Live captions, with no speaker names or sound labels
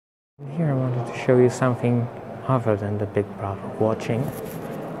Here I wanted to show you something other than the big brother watching.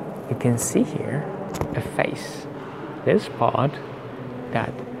 You can see here a face. This part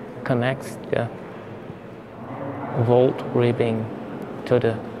that connects the vault ribbing to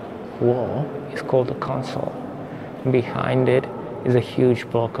the wall is called the console. Behind it is a huge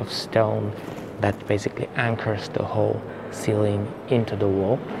block of stone that basically anchors the whole ceiling into the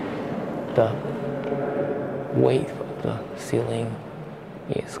wall. The weight of the ceiling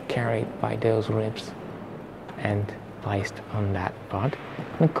is carried by those ribs and placed on that part.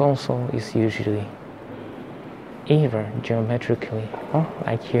 The console is usually either geometrically or,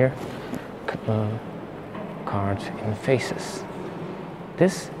 like here, carved in faces.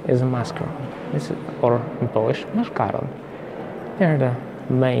 This is a Mascaron, or in Polish, Mascaron. They're the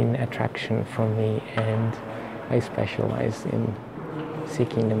main attraction for me, and I specialize in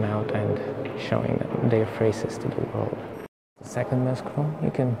seeking them out and showing them their faces to the world. The second Mascaron,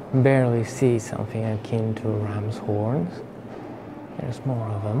 you can barely see something akin to ram's horns. There's more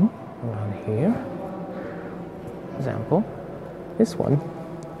of them around here. For example, this one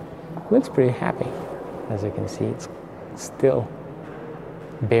looks pretty happy. As you can see, it's still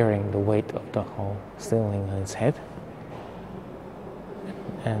bearing the weight of the whole ceiling on its head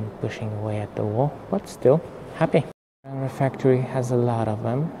and pushing away at the wall, but still happy. Grand Refectory has a lot of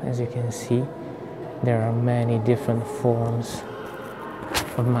them. As you can see, there are many different forms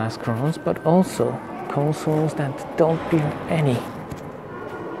of Mascarons, but also consoles that don't bear any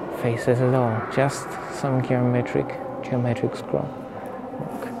faces at all, just some geometric scroll.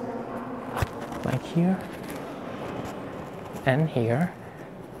 Look. Like here and here.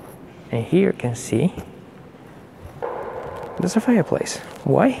 And here you can see there's a fireplace.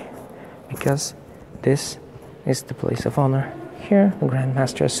 Why? Because this is the place of honor. Here the Grand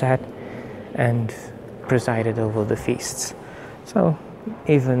Master sat and presided over the feasts. So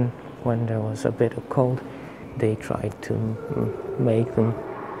even when there was a bit of cold, they tried to make them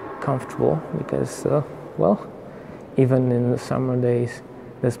comfortable because, well, even in the summer days,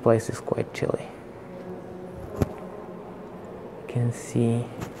 this place is quite chilly. You can see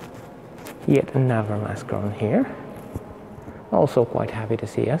yet another Mascaron here, also quite happy to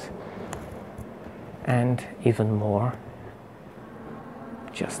see us, and even more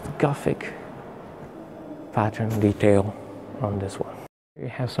just Gothic pattern detail on this one. Here you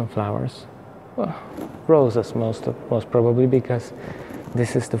have some flowers, well, roses most probably, because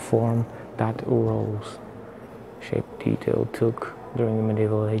this is the form that rose-shaped detail took during the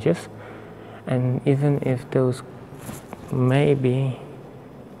medieval ages. And even if those may be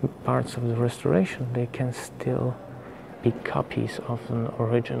parts of the restoration, they can still be copies of an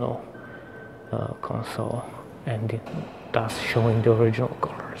original console, and thus showing the original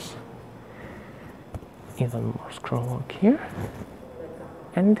colors. Even more scroll work here,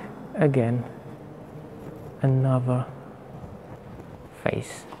 and again another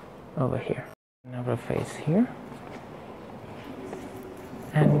face over here, another face here,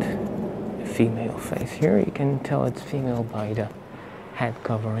 and a female face here. You can tell it's female by the head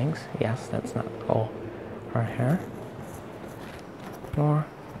coverings. Yes, that's not all her hair. More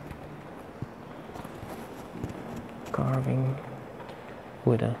carving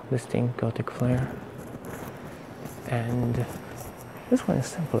with a distinct Gothic flair. And this one is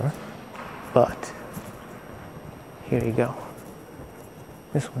simpler, but here you go.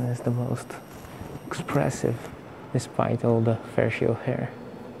 This one is the most expressive despite all the fair show hair.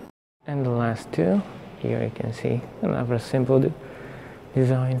 And the last two, here you can see another simple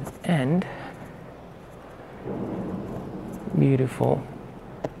design and beautiful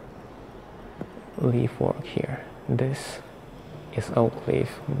leaf work here. This is oak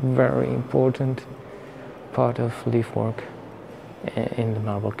leaf, very important part of leaf work in the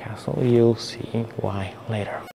marble castle. You'll see why later.